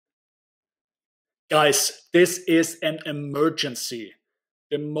Guys, this is an emergency.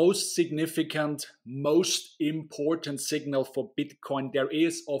 The most significant, most important signal for Bitcoin there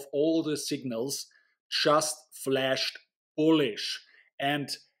is of all the signals just flashed bullish. And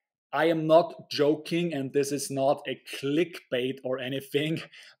I am not joking, and this is not a clickbait or anything,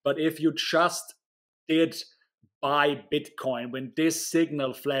 but if you just did buy Bitcoin when this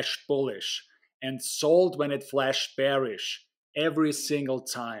signal flashed bullish and sold when it flashed bearish, every single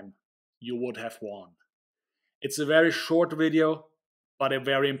time, you would have won. It's a very short video, but a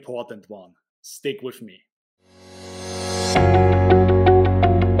very important one. Stick with me.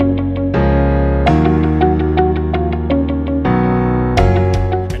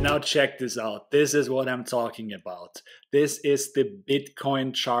 And now check this out. This is what I'm talking about. This is the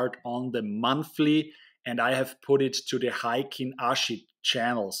Bitcoin chart on the monthly, and I have put it to the Heikin Ashi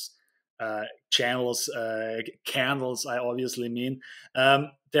channels. Candles, I obviously mean.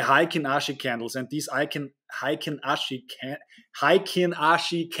 The Heikin Ashi candles, and these Heikin Ashi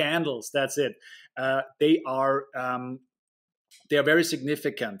candles, that's it. They are very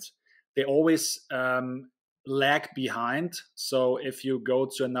significant. They always lag behind. So if you go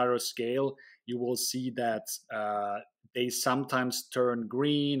to another scale, you will see that they sometimes turn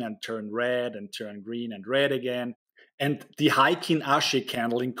green and turn red and turn green and red again. And the Heikin Ashi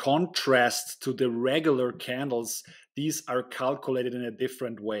candle, in contrast to the regular candles, these are calculated in a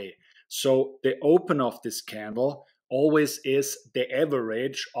different way. So the open of this candle always is the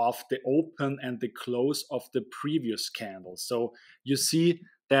average of the open and the close of the previous candle. So you see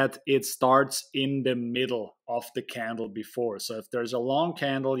that it starts in the middle of the candle before. So if there's a long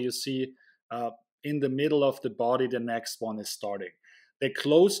candle, you see in the middle of the body, the next one is starting. The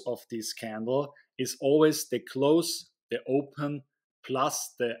close of this candle is always the close, the open,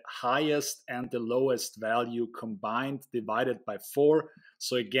 plus the highest and the lowest value combined divided by 4.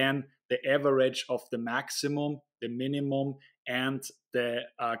 So again, the average of the maximum, the minimum, and the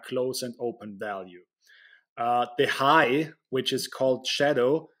close and open value. The high, which is called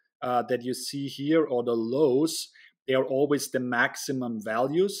shadow, that you see here, or the lows, they are always the maximum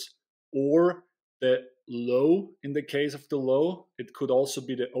values, or the low. In the case of the low, it could also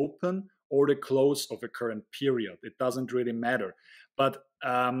be the open or the close of a current period. It doesn't really matter. But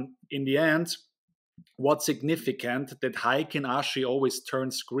in the end, what's significant, that Heikin Ashi always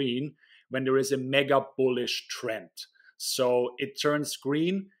turns green when there is a mega bullish trend. So it turns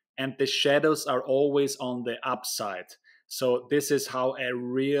green and the shadows are always on the upside. So this is how a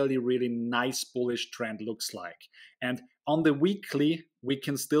really, really nice bullish trend looks like. And on the weekly, we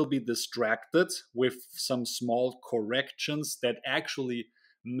can still be distracted with some small corrections that actually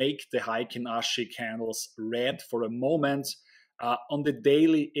make the Heikin Ashi candles red for a moment. On the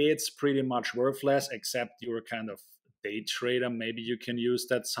daily, it's pretty much worthless, except you're a kind of day trader. Maybe you can use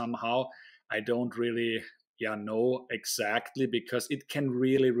that somehow. I don't really know exactly, because it can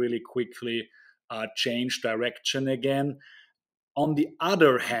really, really quickly change direction again. On the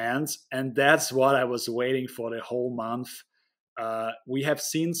other hand, and that's what I was waiting for the whole month, we have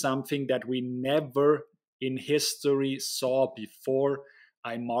seen something that we never in history saw before.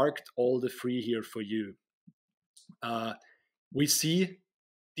 I marked all the 3 here for you. We see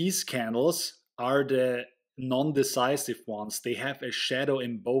these candles are the non-decisive ones. They have a shadow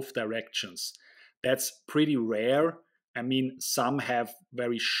in both directions. That's pretty rare. I mean, some have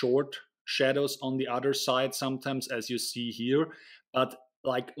very short shadows on the other side sometimes, as you see here, but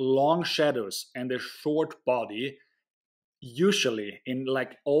like long shadows and a short body usually, in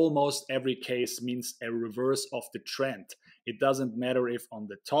like almost every case, means a reverse of the trend. It doesn't matter if on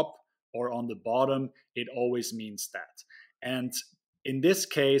the top or on the bottom, it always means that. And in this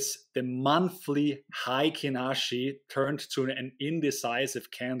case, the monthly Heikin Ashi turned to an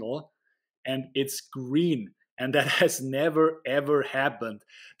indecisive candle, and it's green. And that has never, ever happened.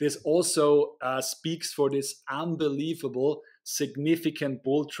 This also speaks for this unbelievable, significant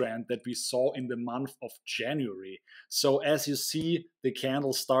bull trend that we saw in the month of January. So as you see, the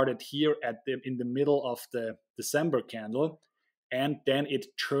candle started here in the middle of the December candle, and then it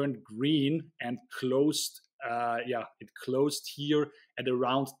turned green and closed. It closed here at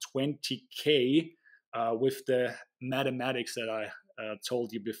around 20K with the mathematics that I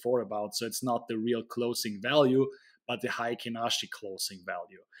told you before about. So it's not the real closing value, but the Heikin Ashi closing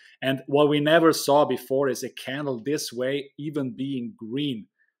value. And what we never saw before is a candle this way, even being green.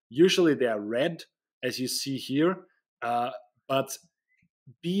 Usually they are red, as you see here, but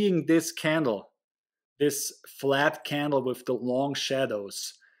being this candle, this flat candle with the long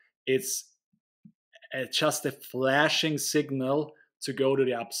shadows, it's just a flashing signal to go to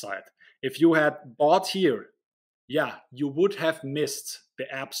the upside. If you had bought here, yeah, you would have missed the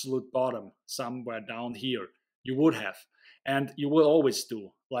absolute bottom somewhere down here. You would have, and you will always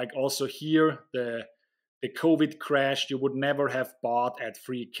do. Like also here, the COVID crash, you would never have bought at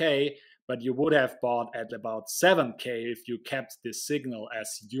 3K, but you would have bought at about 7K if you kept this signal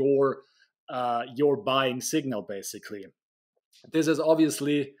as your buying signal, basically. This is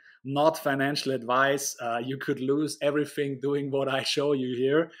obviously not financial advice. You could lose everything doing what I show you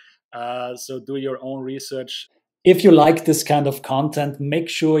here. So do your own research. If you like this kind of content, make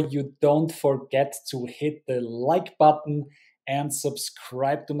sure you don't forget to hit the like button and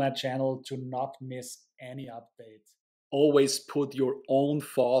subscribe to my channel to not miss any update. Always put your own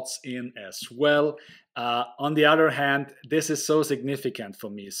thoughts in as well. On the other hand, this is so significant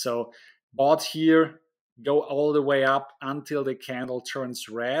for me. So bought here, go all the way up until the candle turns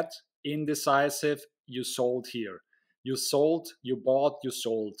red, indecisive, you sold here. You sold, you bought, you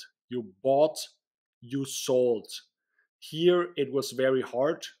sold. You bought, you sold. Here it was very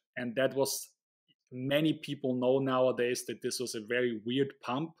hard, and that was, many people know nowadays that this was a very weird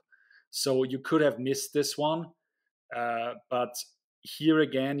pump. So you could have missed this one. But here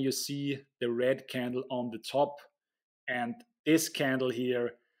again, you see the red candle on the top, and this candle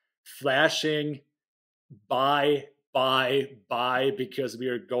here flashing buy, buy, because we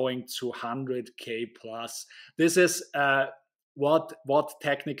are going to 100K plus. This is what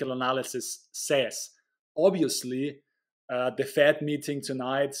technical analysis says. Obviously, the Fed meeting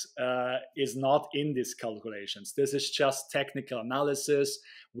tonight is not in these calculations. This is just technical analysis.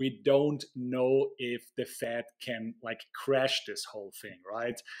 We don't know if the Fed can like crash this whole thing,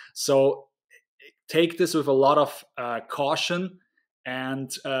 right? So take this with a lot of caution, and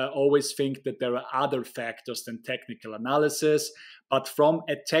always think that there are other factors than technical analysis. But from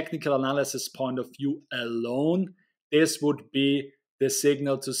a technical analysis point of view alone, this would be the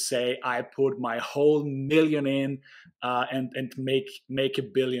signal to say I put my whole million in and make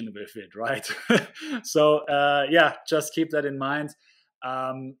 $1 billion with it, right? So yeah, just keep that in mind.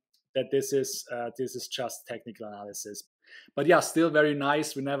 That this is just technical analysis. But yeah, still very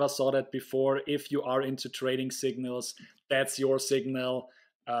nice. We never saw that before. If you are into trading signals, that's your signal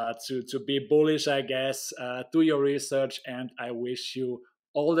to be bullish, I guess. Do your research, and I wish you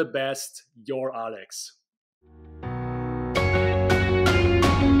all the best. Your Alex.